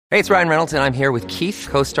Hey, it's Ryan Reynolds, and I'm here with Keith,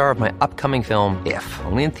 co-star of my upcoming film, If,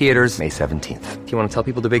 only in theaters May 17th. Do you want to tell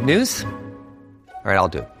people the big news? All right, I'll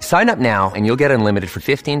do it. Sign up now and you'll get unlimited for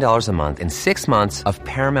 $15 a month and 6 months of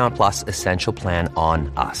Paramount Plus Essential Plan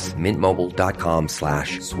on us.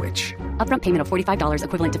 MintMobile.com/switch. Upfront payment of $45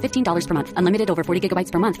 equivalent to $15 per month. Unlimited over 40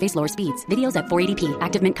 gigabytes per month. Face lower speeds. Videos at 480p.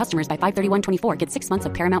 Active Mint customers by 531.24 get 6 months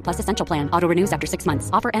of Paramount Plus Essential Plan. Auto renews after 6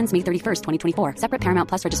 months. Offer ends May 31st, 2024. Separate Paramount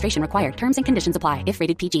Plus registration required. Terms and conditions apply if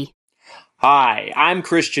rated PG. Hi, I'm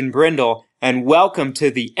Christian Brindle, and welcome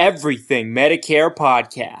to the Everything Medicare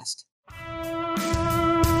podcast.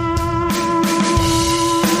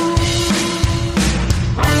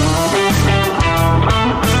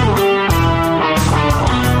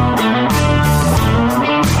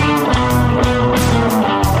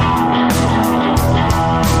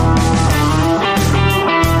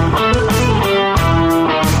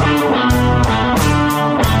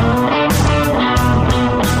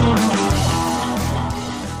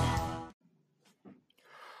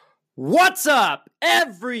 What's up,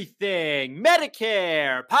 Everything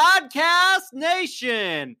Medicare Podcast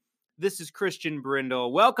Nation? This is Christian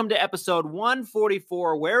Brindle. Welcome to episode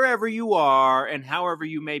 144, wherever you are and however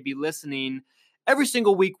you may be listening. Every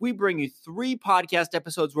single week, we bring you 3 podcast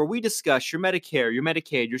episodes where we discuss your Medicare, your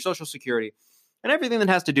Medicaid, your Social Security, and everything that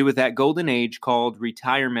has to do with that golden age called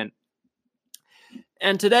retirement.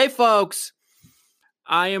 And today, folks,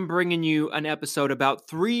 I am bringing you an episode about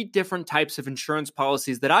 3 different types of insurance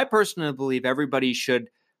policies that I personally believe everybody should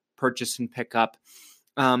purchase and pick up.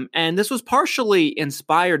 And this was partially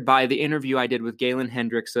inspired by the interview I did with Galen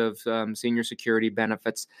Hendricks of Senior Security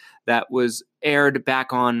Benefits that was aired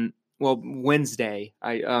back on, Wednesday,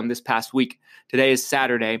 this past week. Today is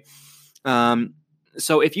Saturday.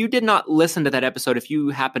 So if you did not listen to that episode, if you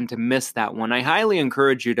happen to miss that one, I highly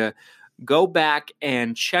encourage you to go back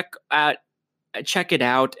and check it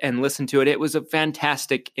out and listen to it. It was a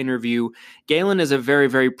fantastic interview. Galen is a very,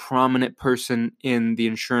 very prominent person in the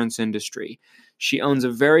insurance industry. She owns a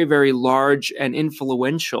very, very large and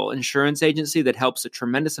influential insurance agency that helps a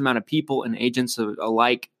tremendous amount of people and agents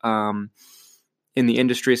alike in the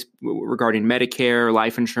industry regarding Medicare,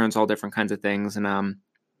 life insurance, all different kinds of things. And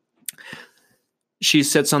she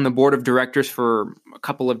sits on the board of directors for a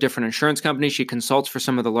couple of different insurance companies. She consults for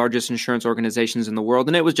some of the largest insurance organizations in the world.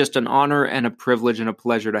 And it was just an honor and a privilege and a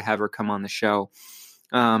pleasure to have her come on the show.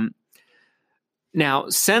 Now,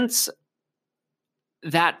 since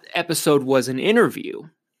that episode was an interview,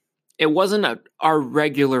 it wasn't our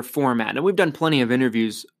regular format. And we've done plenty of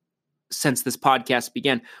interviews since this podcast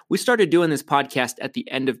began. We started doing this podcast at the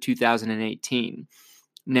end of 2018.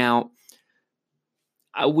 Now,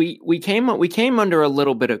 we came under a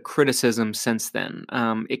little bit of criticism since then.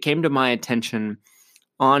 It came to my attention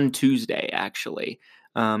on Tuesday, actually.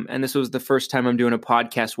 And this was the first time I'm doing a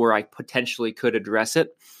podcast where I potentially could address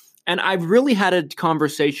it. And I've really had a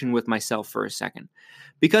conversation with myself for a second.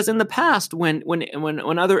 Because in the past,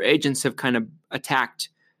 when other agents have kind of attacked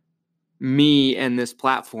me and this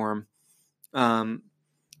platform, and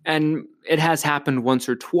it has happened once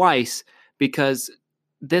or twice, because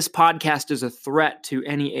this podcast is a threat to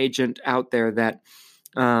any agent out there that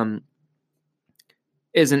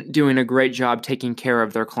isn't doing a great job taking care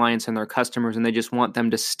of their clients and their customers, and they just want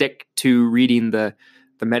them to stick to reading the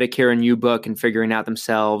Medicare and You book and figuring out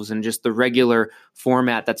themselves, and just the regular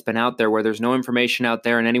format that's been out there where there's no information out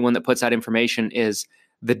there, and anyone that puts out information is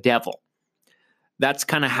the devil. That's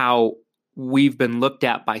kind of how we've been looked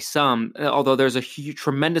at by some, although there's a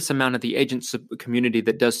tremendous amount of the agent community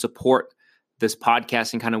that does support this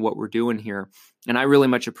podcast and kind of what we're doing here. And I really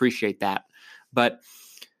much appreciate that. And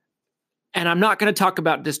I'm not going to talk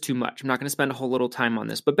about this too much. I'm not going to spend a whole little time on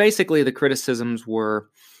this, but basically the criticisms were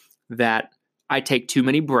that I take too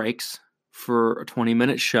many breaks for a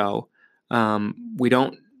 20-minute show. We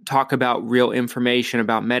don't talk about real information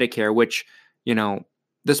about Medicare, which,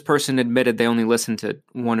 this person admitted they only listened to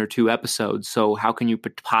 1 or 2 episodes. So how can you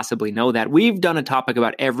possibly know that? We've done a topic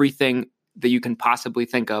about everything that you can possibly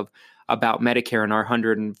think of about Medicare in our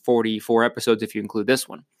 144 episodes, if you include this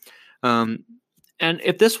one. And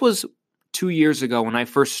if this was 2 years ago when I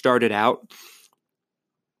first started out,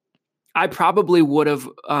 I probably would have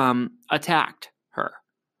attacked her.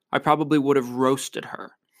 I probably would have roasted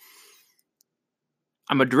her.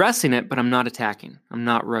 I'm addressing it, but I'm not attacking. I'm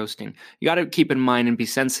not roasting. You got to keep in mind and be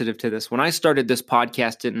sensitive to this. When I started this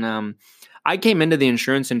podcast, I came into the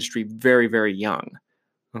insurance industry very, very young.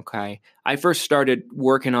 Okay. I first started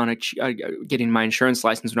working on getting my insurance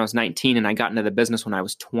license when I was 19, and I got into the business when I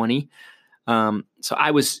was 20. So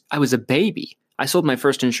I was a baby. I sold my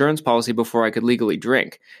first insurance policy before I could legally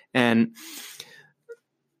drink. And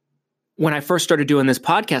When I first started doing this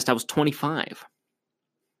podcast, I was 25.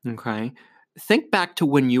 Okay. Think back to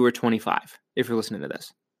when you were 25, if you're listening to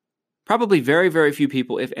this. Probably very, very few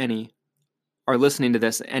people, if any, are listening to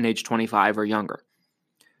this at age 25 or younger.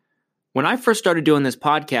 When I first started doing this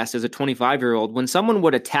podcast as a 25-year-old, when someone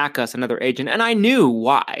would attack us, another agent, and I knew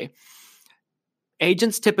why,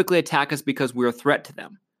 agents typically attack us because we're a threat to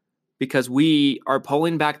them, because we are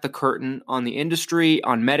pulling back the curtain on the industry,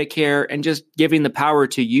 on Medicare, and just giving the power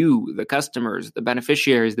to you, the customers, the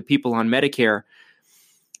beneficiaries, the people on Medicare.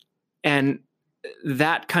 And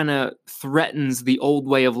that kind of threatens the old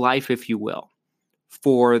way of life, if you will,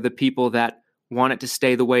 for the people that want it to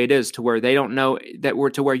stay the way it is, to where they don't know that we're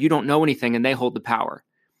to where you don't know anything and they hold the power.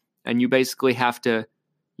 And you basically have to,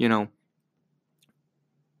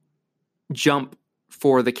 jump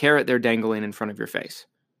for the carrot they're dangling in front of your face.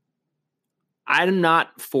 I'm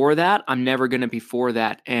not for that. I'm never going to be for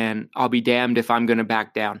that. And I'll be damned if I'm going to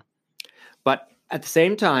back down. But at the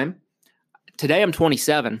same time, today I'm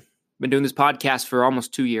 27. Been doing this podcast for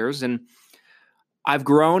almost 2 years, and I've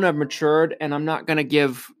grown, I've matured, and I'm not going to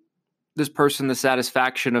give this person the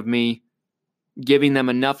satisfaction of me giving them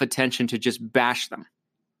enough attention to just bash them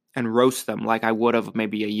and roast them like I would have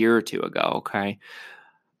maybe a year or two ago, okay?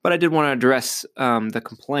 But I did want to address the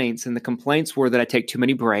complaints, and the complaints were that I take too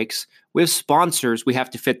many breaks. We have sponsors, we have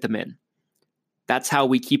to fit them in. That's how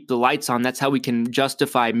we keep the lights on. That's how we can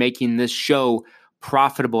justify making this show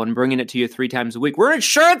profitable and bringing it to you 3 times a week. We're an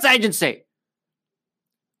insurance agency.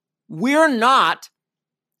 We're not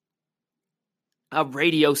a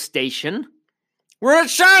radio station. We're an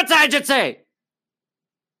insurance agency.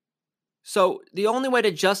 So the only way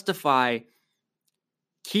to justify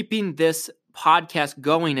keeping this podcast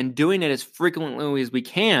going and doing it as frequently as we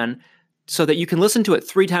can so that you can listen to it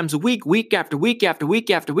 3 times a week, week after week after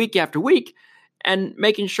week after week after week, and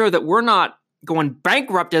making sure that we're not going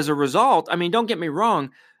bankrupt as a result. I mean, don't get me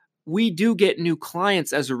wrong. We do get new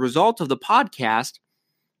clients as a result of the podcast,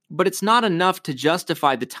 but it's not enough to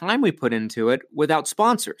justify the time we put into it without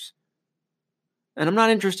sponsors. And I'm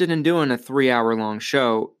not interested in doing a 3-hour-long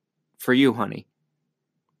show for you, honey.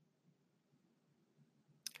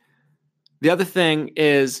 The other thing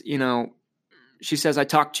is, she says I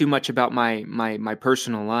talk too much about my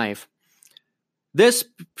personal life. This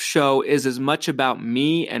show is as much about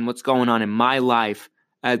me and what's going on in my life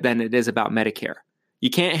than it is about Medicare. You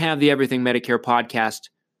can't have the Everything Medicare podcast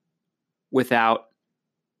without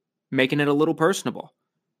making it a little personable.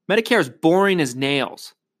 Medicare is boring as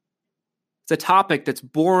nails. It's a topic that's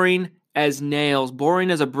boring as nails, boring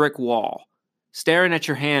as a brick wall, staring at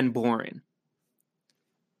your hand, boring.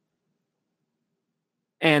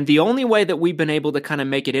 And the only way that we've been able to kind of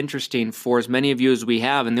make it interesting for as many of you as we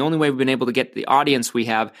have, and the only way we've been able to get the audience we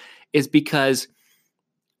have, is because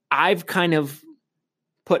I've kind of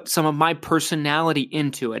put some of my personality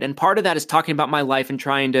into it. And part of that is talking about my life and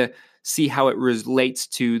trying to see how it relates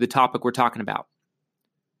to the topic we're talking about.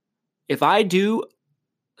 If I do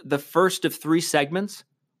the first of 3 segments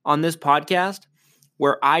on this podcast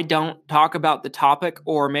where I don't talk about the topic,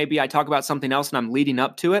 or maybe I talk about something else and I'm leading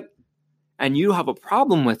up to it, and you have a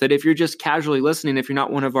problem with it, if you're just casually listening, if you're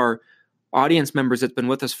not one of our audience members that's been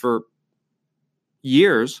with us for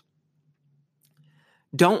years,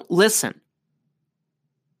 don't listen.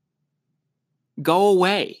 Go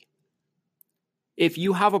away. If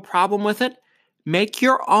you have a problem with it, make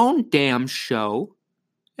your own damn show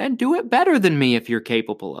and do it better than me if you're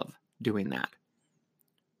capable of doing that.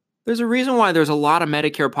 There's a reason why there's a lot of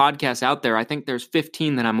Medicare podcasts out there. I think there's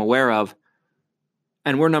 15 that I'm aware of.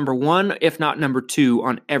 And we're number 1, if not number 2,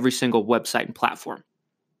 on every single website and platform.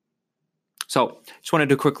 So just wanted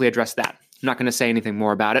to quickly address that. I'm not going to say anything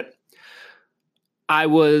more about it. I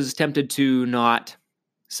was tempted to not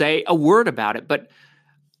say a word about it, but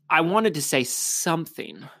I wanted to say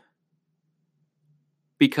something,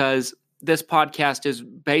 because this podcast is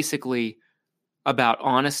basically about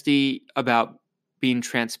honesty, about being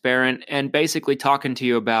transparent, and basically talking to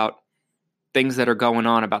you about things that are going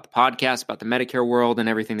on about the podcast, about the Medicare world, and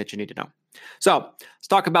everything that you need to know. So let's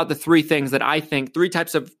talk about the 3 things that I think, 3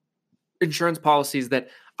 types of insurance policies that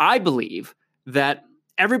I believe that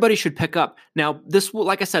everybody should pick up. Now, this,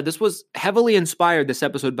 like I said, this was heavily inspired, this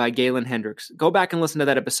episode, by Galen Hendricks. Go back and listen to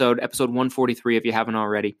that episode 143, if you haven't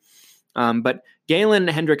already. But Galen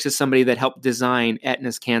Hendricks is somebody that helped design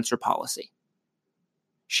Aetna's cancer policy.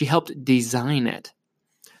 She helped design it.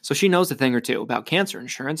 So she knows a thing or two about cancer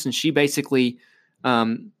insurance, and she basically,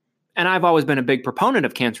 and I've always been a big proponent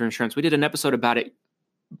of cancer insurance. We did an episode about it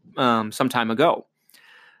some time ago,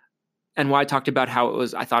 and why I talked about how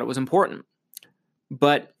I thought it was important.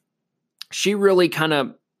 But she really kind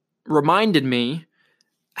of reminded me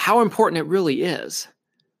how important it really is.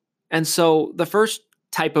 And so the first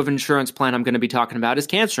type of insurance plan I'm going to be talking about is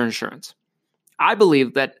cancer insurance. I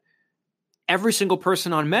believe that every single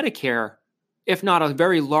person on Medicare, if not a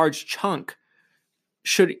very large chunk,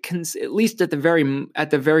 should at least at the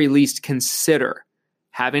very least consider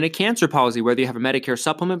having a cancer policy, whether you have a Medicare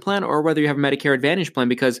supplement plan or whether you have a Medicare Advantage plan,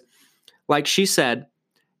 because like she said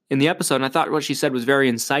in the episode, and I thought what she said was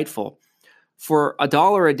very insightful, for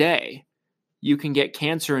 $1 a day, you can get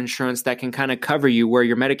cancer insurance that can kind of cover you where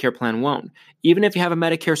your Medicare plan won't. Even if you have a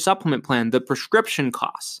Medicare supplement plan, the prescription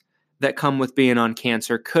costs that come with being on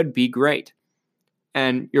cancer could be great.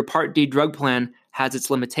 And your Part D drug plan has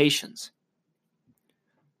its limitations.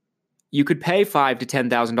 You could pay $5,000 to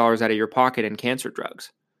 $10,000 out of your pocket in cancer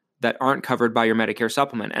drugs that aren't covered by your Medicare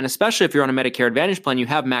supplement. And especially if you're on a Medicare Advantage plan, you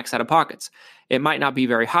have max out-of-pockets. It might not be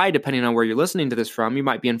very high depending on where you're listening to this from. You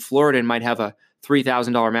might be in Florida and might have a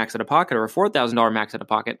 $3,000 max out-of-pocket or a $4,000 max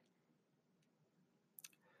out-of-pocket.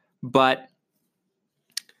 But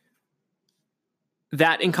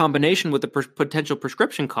that in combination with the potential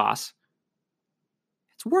prescription costs,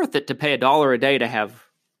 it's worth it to pay $1 a day to have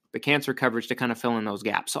the cancer coverage to kind of fill in those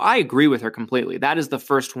gaps. So I agree with her completely. That is the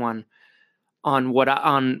first one on what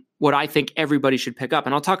I think everybody should pick up.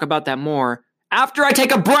 And I'll talk about that more after I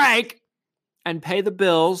take a break and pay the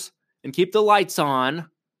bills and keep the lights on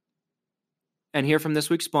and hear from this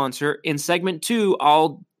week's sponsor. In segment 2,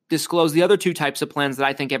 I'll disclose the other 2 types of plans that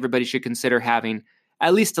I think everybody should consider having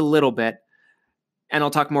at least a little bit. And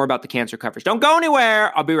I'll talk more about the cancer coverage. Don't go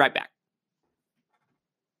anywhere. I'll be right back.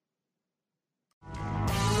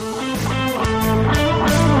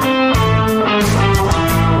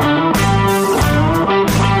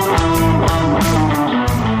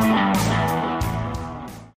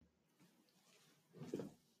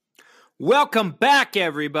 Welcome back,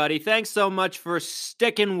 everybody. Thanks so much for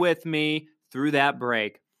sticking with me through that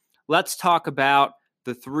break. Let's talk about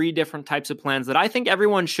the 3 different types of plans that I think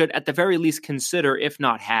everyone should at the very least consider, if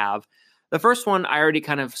not have. The first one, I already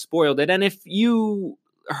kind of spoiled it. And if you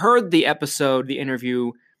heard the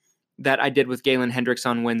interview that I did with Galen Hendricks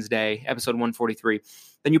on Wednesday, episode 143,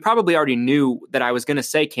 then you probably already knew that I was going to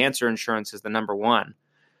say cancer insurance is the number one.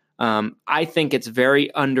 I think it's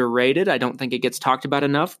very underrated. I don't think it gets talked about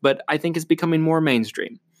enough, but I think it's becoming more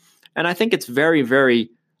mainstream. And I think it's very,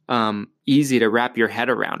 very easy to wrap your head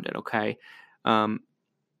around it, okay? 1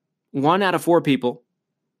 out of 4 people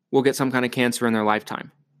will get some kind of cancer in their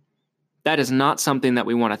lifetime. That is not something that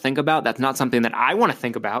we want to think about. That's not something that I want to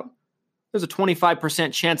think about. There's a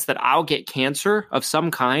 25% chance that I'll get cancer of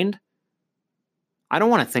some kind. I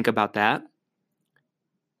don't want to think about that.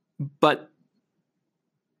 But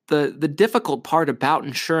the difficult part about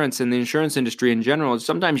insurance and the insurance industry in general is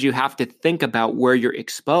sometimes you have to think about where you're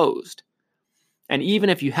exposed. And even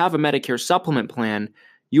if you have a Medicare supplement plan,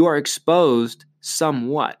 you are exposed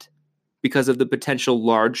somewhat because of the potential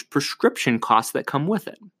large prescription costs that come with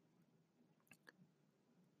it.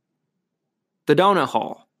 The donut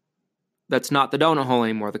hole, that's not the donut hole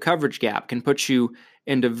anymore. The coverage gap can put you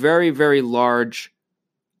into very, very large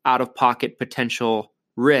out-of-pocket potential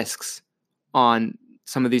risks on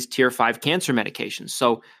some of these tier 5 cancer medications.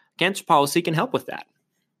 So cancer policy can help with that.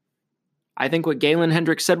 I think what Galen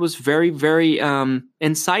Hendricks said was very, very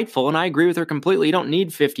insightful, and I agree with her completely. You don't need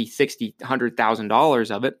 $50,000, $60,000,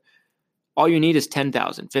 $100,000 of it. All you need is $10,000,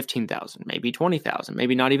 $15,000, maybe $20,000,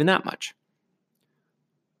 maybe not even that much.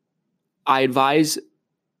 I advise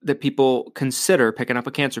that people consider picking up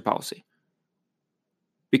a cancer policy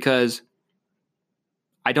because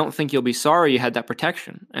I don't think you'll be sorry you had that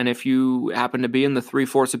protection. And if you happen to be in the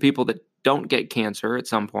 3/4 of people that don't get cancer at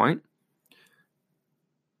some point,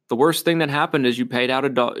 the worst thing that happened is you paid out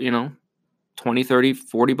 $20, $30,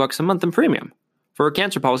 $40 a month in premium for a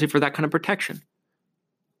cancer policy for that kind of protection.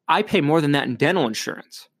 I pay more than that in dental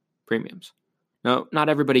insurance premiums. Now, not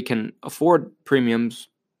everybody can afford premiums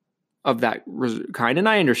of that kind, and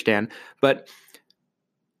I understand, but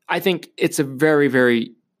I think it's a very,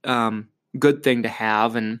 very good thing to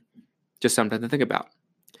have and just something to think about.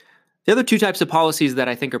 The other 2 types of policies that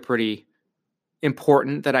I think are pretty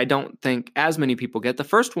important that I don't think as many people get. The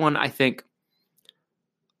first one, I think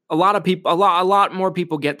a lot more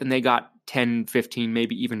people get than they got 10, 15,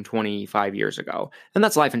 maybe even 25 years ago. And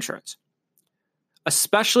that's life insurance,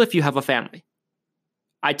 especially if you have a family.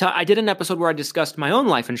 I did an episode where I discussed my own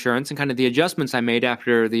life insurance and kind of the adjustments I made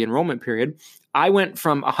after the enrollment period. I went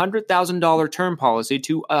from a $100,000 term policy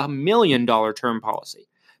to a $1 million term policy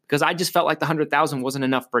because I just felt like the $100,000 wasn't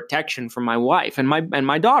enough protection for my wife and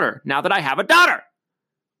my daughter now that I have a daughter.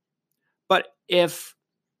 But if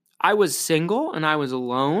I was single and I was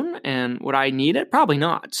alone and would I need it? Probably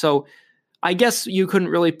not. So I guess you couldn't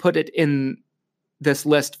really put it in this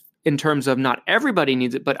list in terms of not everybody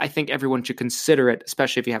needs it, but I think everyone should consider it,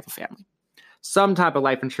 especially if you have a family. Some type of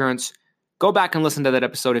life insurance. Go back and listen to that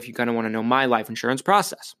episode if you kind of want to know my life insurance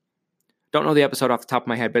process. Don't know the episode off the top of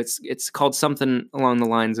my head, but it's called something along the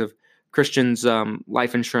lines of Christian's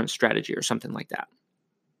life insurance strategy or something like that.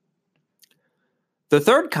 The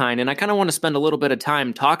third kind, and I kind of want to spend a little bit of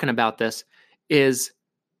time talking about this, is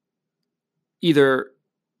either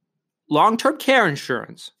long-term care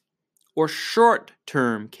insurance or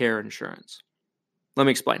short-term care insurance. Let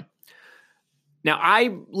me explain. Now,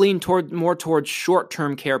 I lean more towards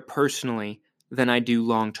short-term care personally than I do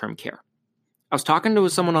long-term care. I was talking to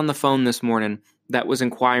someone on the phone this morning that was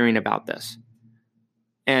inquiring about this,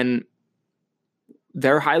 and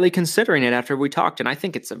they're highly considering it after we talked, and I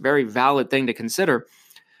think it's a very valid thing to consider.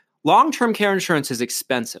 Long-term care insurance is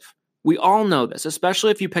expensive. We all know this,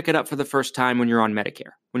 especially if you pick it up for the first time when you're on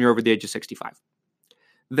Medicare, when you're over the age of 65.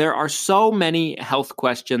 There are so many health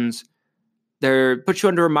questions. They put you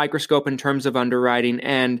under a microscope in terms of underwriting,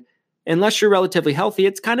 and unless you're relatively healthy,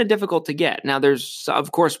 it's kind of difficult to get. Now, there's,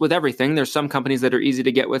 of course, with everything, there's some companies that are easy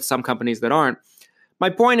to get with, some companies that aren't. My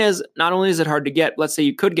point is, not only is it hard to get, let's say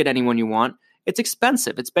you could get anyone you want, it's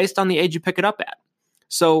expensive. It's based on the age you pick it up at.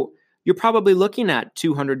 So you're probably looking at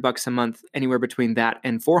 $200 a month, anywhere between that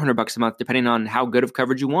and $400 a month, depending on how good of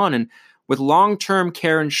coverage you want. And with long-term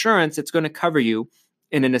care insurance, it's going to cover you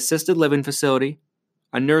in an assisted living facility,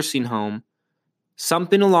 a nursing home,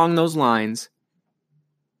 something along those lines.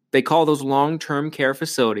 They call those long-term care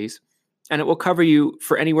facilities, and it will cover you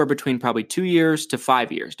for anywhere between probably 2 years to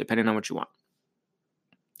 5 years, depending on what you want.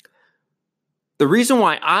 The reason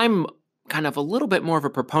why I'm kind of a little bit more of a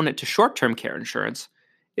proponent to short-term care insurance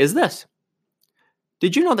is this.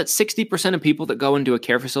 Did you know that 60% of people that go into a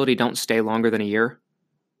care facility don't stay longer than a year?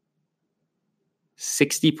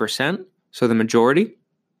 60%? So the majority?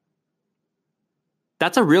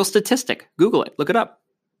 That's a real statistic. Google it. Look it up.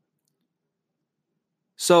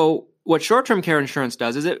 So what short-term care insurance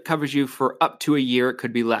does is it covers you for up to a year. It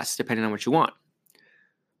could be less, depending on what you want.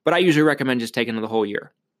 But I usually recommend just taking the whole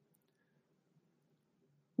year.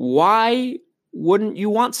 Why wouldn't you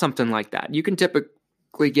want something like that? You can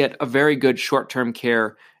typically get a very good short-term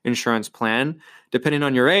care insurance plan, depending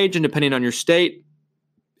on your age and depending on your state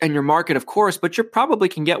and your market, of course, but you probably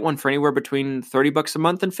can get one for anywhere between $30 a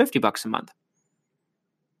month and $50 a month.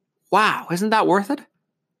 Wow, isn't that worth it?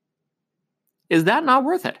 Is that not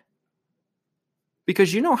worth it?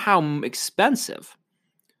 Because you know how expensive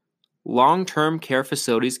long-term care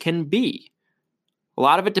facilities can be. A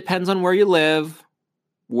lot of it depends on where you live,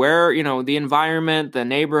 where, the environment, the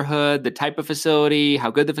neighborhood, the type of facility, how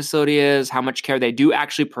good the facility is, how much care they do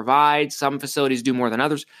actually provide. Some facilities do more than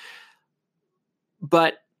others.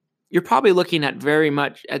 But you're probably looking at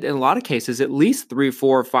in a lot of cases, at least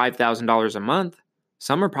 $3,000, $4,000, $5,000 a month.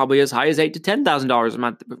 Some are probably as high as $8,000 to $10,000 a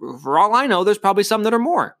month. For all I know, there's probably some that are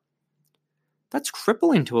more. That's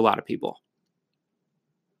crippling to a lot of people.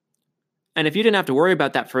 And if you didn't have to worry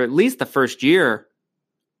about that for at least the first year,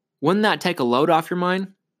 wouldn't that take a load off your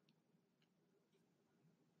mind?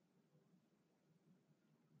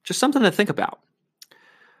 Just something to think about.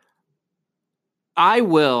 I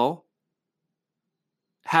will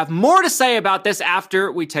have more to say about this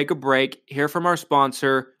after we take a break, hear from our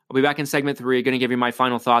sponsor. I'll be back in segment 3, going to give you my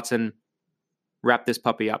final thoughts and wrap this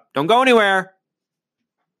puppy up. Don't go anywhere.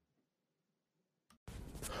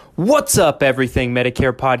 What's up, Everything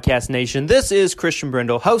Medicare Podcast Nation? This is Christian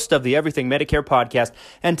Brindle, host of the Everything Medicare Podcast,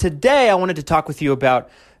 and today I wanted to talk with you about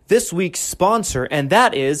this week's sponsor, and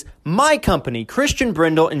that is my company, Christian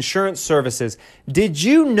Brindle Insurance Services. Did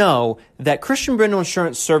you know that Christian Brindle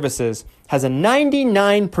Insurance Services has a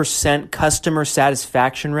 99% customer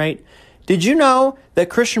satisfaction rate? Did you know that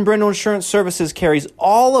Christian Brindle Insurance Services carries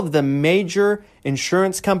all of the major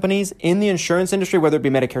insurance companies in the insurance industry, whether it be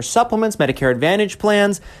Medicare supplements, Medicare Advantage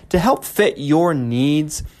plans, to help fit your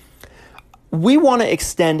needs? We want to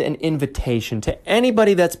extend an invitation to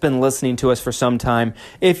anybody that's been listening to us for some time.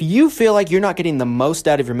 If you feel like you're not getting the most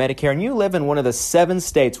out of your Medicare and you live in one of the 7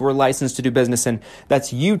 states we're licensed to do business in,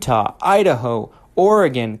 that's Utah, Idaho,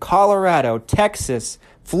 Oregon, Colorado, Texas,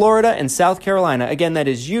 Florida, and South Carolina. Again, that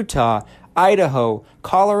is Utah, Idaho,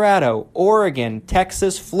 Colorado, Oregon,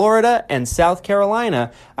 Texas, Florida, and South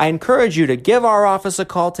Carolina. I encourage you to give our office a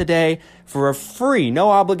call today for a free, no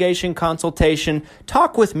obligation consultation.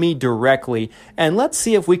 Talk with me directly, and let's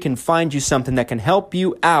see if we can find you something that can help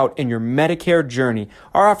you out in your Medicare journey.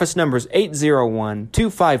 Our office number is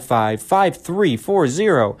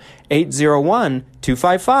 801-255-5340,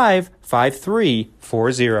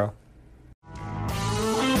 801-255-5340.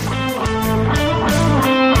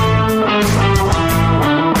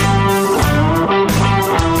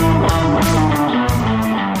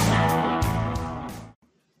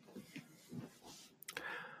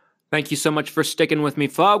 Thank you so much for sticking with me,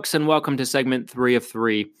 folks, and welcome to segment 3 of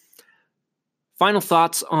 3. Final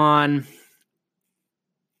thoughts on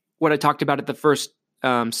what I talked about at the first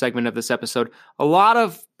segment of this episode. A lot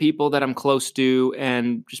of people that I'm close to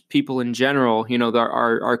and just people in general,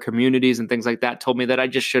 our communities and things like that told me that I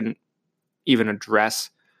just shouldn't even address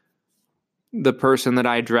the person that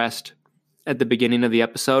I addressed at the beginning of the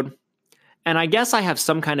episode. And I guess I have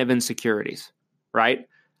some kind of insecurities, right?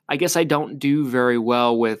 I guess I don't do very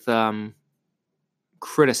well with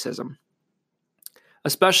criticism,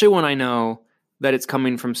 especially when I know that it's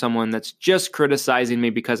coming from someone that's just criticizing me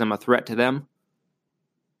because I'm a threat to them,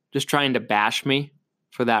 just trying to bash me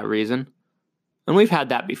for that reason. And we've had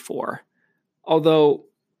that before. Although,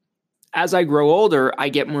 as I grow older, I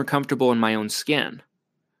get more comfortable in my own skin.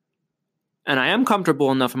 And I am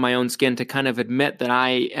comfortable enough in my own skin to kind of admit that I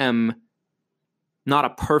am not a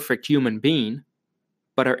perfect human being.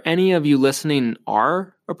 But are any of you listening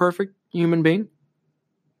are a perfect human being?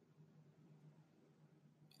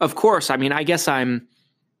 Of course, I mean, I guess I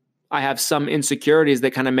have some insecurities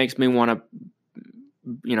that kind of makes me want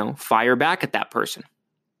to, fire back at that person,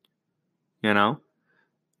 But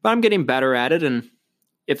I'm getting better at it, and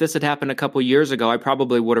if this had happened a couple years ago, I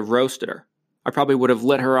probably would have roasted her. I probably would have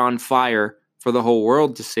lit her on fire for the whole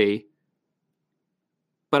world to see.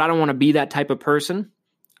 But I don't want to be that type of person.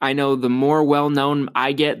 I know the more well-known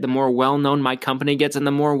I get, the more well-known my company gets, and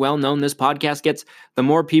the more well-known this podcast gets, the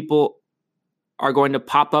more people are going to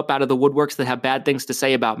pop up out of the woodworks that have bad things to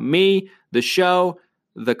say about me, the show,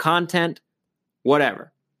 the content,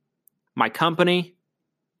 whatever. My company.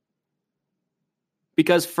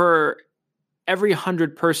 Because for every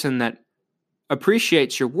 100 person that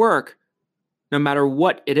appreciates your work, no matter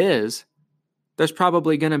what it is, there's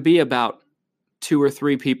probably going to be about 2 or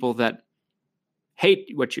 3 people that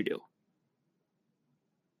hate what you do.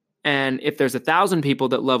 And if there's 1,000 people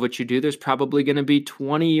that love what you do, there's probably going to be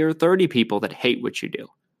 20 or 30 people that hate what you do.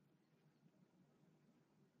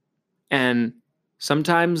 And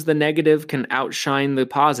sometimes the negative can outshine the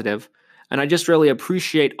positive. And I just really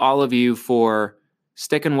appreciate all of you for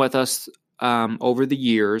sticking with us over the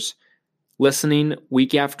years, listening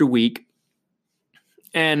week after week,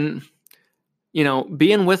 and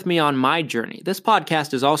being with me on my journey. This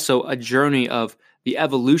podcast is also a journey of the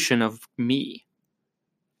evolution of me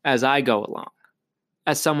as I go along,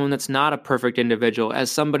 as someone that's not a perfect individual,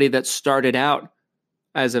 as somebody that started out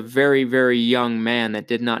as a very, very young man that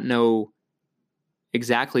did not know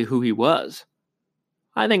exactly who he was.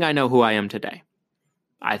 I think I know who I am today.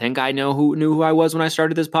 I think I knew who I was when I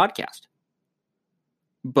started this podcast.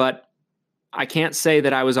 But I can't say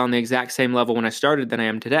that I was on the exact same level when I started than I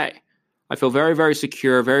am today. I feel very, very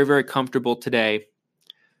secure, very, very comfortable today.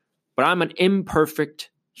 But I'm an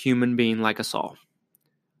imperfect human being like us all.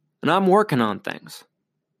 And I'm working on things.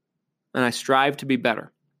 And I strive to be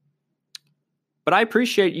better. But I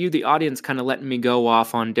appreciate you, the audience, kind of letting me go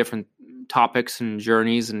off on different topics and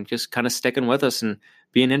journeys and just kind of sticking with us and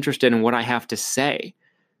being interested in what I have to say.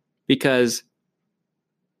 Because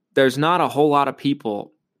there's not a whole lot of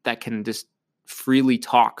people that can just freely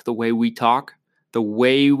talk the way we talk, the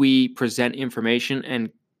way we present information and,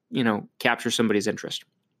 capture somebody's interest,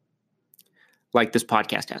 like this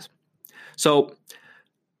podcast has. So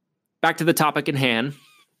back to the topic in hand.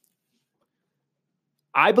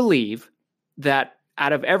 I believe that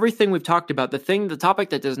out of everything we've talked about, the topic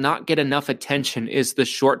that does not get enough attention is the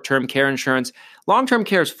short-term care insurance. Long-term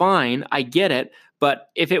care is fine. I get it. But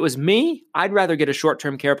if it was me, I'd rather get a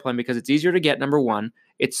short-term care plan because it's easier to get, number one.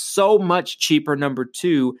 It's so much cheaper, number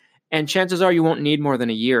two. And chances are you won't need more than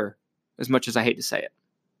a year, as much as I hate to say it.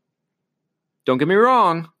 Don't get me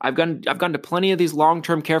wrong. I've gone to plenty of these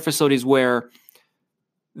long-term care facilities where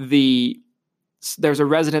there's a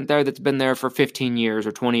resident there that's been there for 15 years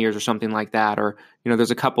or 20 years or something like that. Or,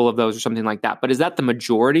 there's a couple of those or something like that. But is that the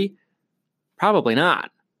majority? Probably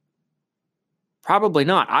not. Probably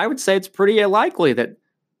not. I would say it's pretty likely that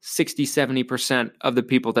 60, 70% of the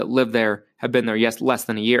people that live there have been there, less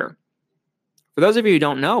than a year. For those of you who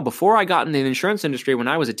don't know, before I got in the insurance industry when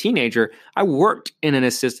I was a teenager, I worked in an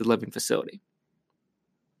assisted living facility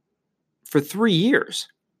for 3 years.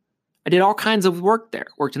 I did all kinds of work there.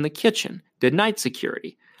 Worked in the kitchen, did night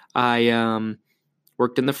security. I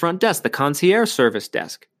worked in the front desk, the concierge service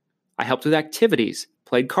desk. I helped with activities,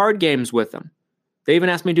 played card games with them. They even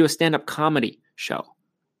asked me to do a stand-up comedy show.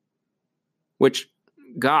 Which,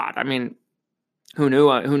 God, I mean, who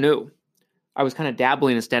knew? I was kind of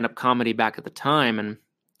dabbling in stand-up comedy back at the time, and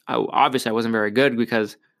obviously I wasn't very good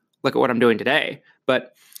because look at what I'm doing today.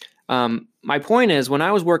 But my point is, when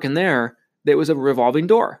I was working there, there was a revolving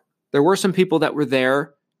door. There were some people that were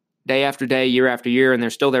there day after day, year after year, and they're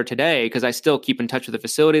still there today because I still keep in touch with the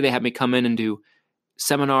facility. They have me come in and do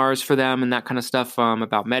seminars for them and that kind of stuff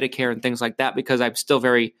about Medicare and things like that because I'm still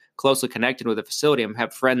very closely connected with the facility. I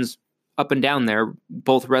have friends up and down there,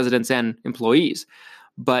 both residents and employees.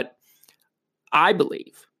 But I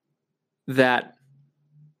believe that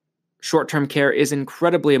short-term care is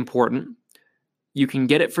incredibly important. You can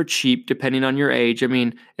get it for cheap depending on your age. I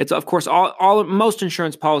mean, it's of course most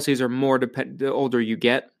insurance policies are more the older you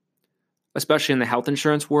get, especially in the health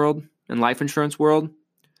insurance world and life insurance world.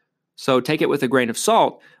 So take it with a grain of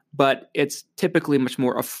salt, but it's typically much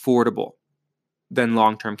more affordable than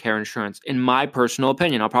long-term care insurance, in my personal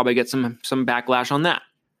opinion. I'll probably get some backlash on that,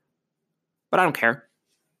 but I don't care.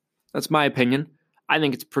 That's my opinion. I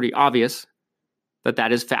think it's pretty obvious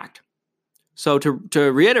that is fact. So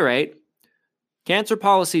to reiterate, cancer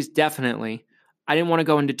policies, definitely. I didn't want to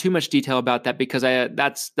go into too much detail about that because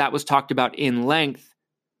that was talked about in length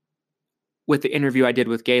with the interview I did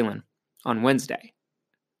with Galen on Wednesday.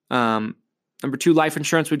 Number 2, life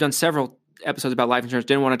insurance. We've done several episodes about life insurance.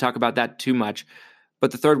 Didn't want to talk about that too much.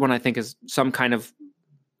 But the third one, I think, is some kind of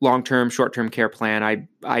long-term, short-term care plan.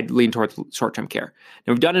 I'd lean towards short-term care.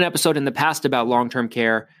 Now, we've done an episode in the past about long-term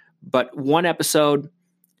care, but one episode,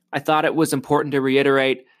 I thought it was important to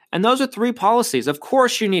reiterate. And those are 3 policies. Of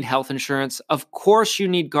course you need health insurance. Of course you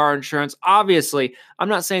need car insurance. Obviously, I'm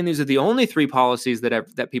not saying these are the only 3 policies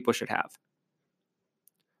that people should have.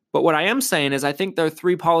 But what I am saying is I think there are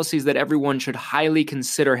 3 policies that everyone should highly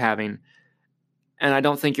consider having. And I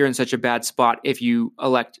don't think you're in such a bad spot if you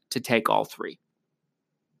elect to take all 3.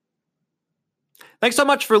 Thanks so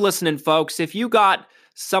much for listening, folks. If you got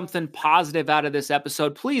something positive out of this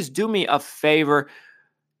episode, please do me a favor.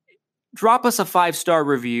 Drop us a 5-star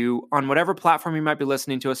review on whatever platform you might be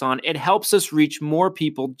listening to us on. It helps us reach more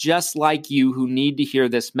people just like you who need to hear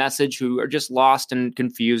this message, who are just lost and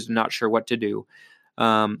confused and not sure what to do.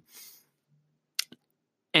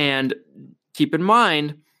 And keep in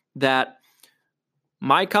mind that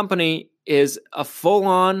my company is a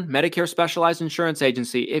full-on Medicare specialized insurance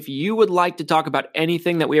agency. If you would like to talk about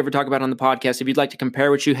anything that we ever talk about on the podcast, if you'd like to compare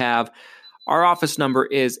what you have, our office number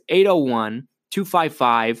is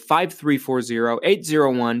 801-255-5340,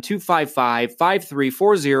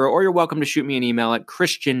 801-255-5340, or you're welcome to shoot me an email at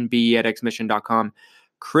christianb@xmission.com,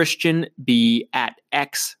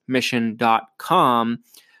 christianb@xmission.com.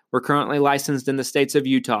 We're currently licensed in the states of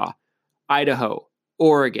Utah, Idaho,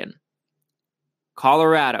 Oregon,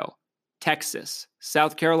 Colorado, Texas,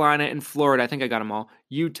 South Carolina, and Florida. I think I got them all.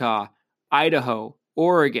 Utah, Idaho,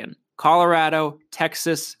 Oregon, Colorado,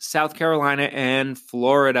 Texas, South Carolina, and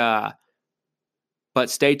Florida.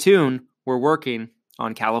 But stay tuned. We're working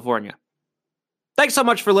on California. Thanks so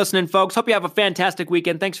much for listening, folks. Hope you have a fantastic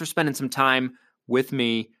weekend. Thanks for spending some time with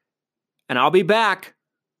me. And I'll be back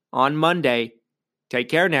on Monday. Take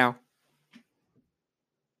care now.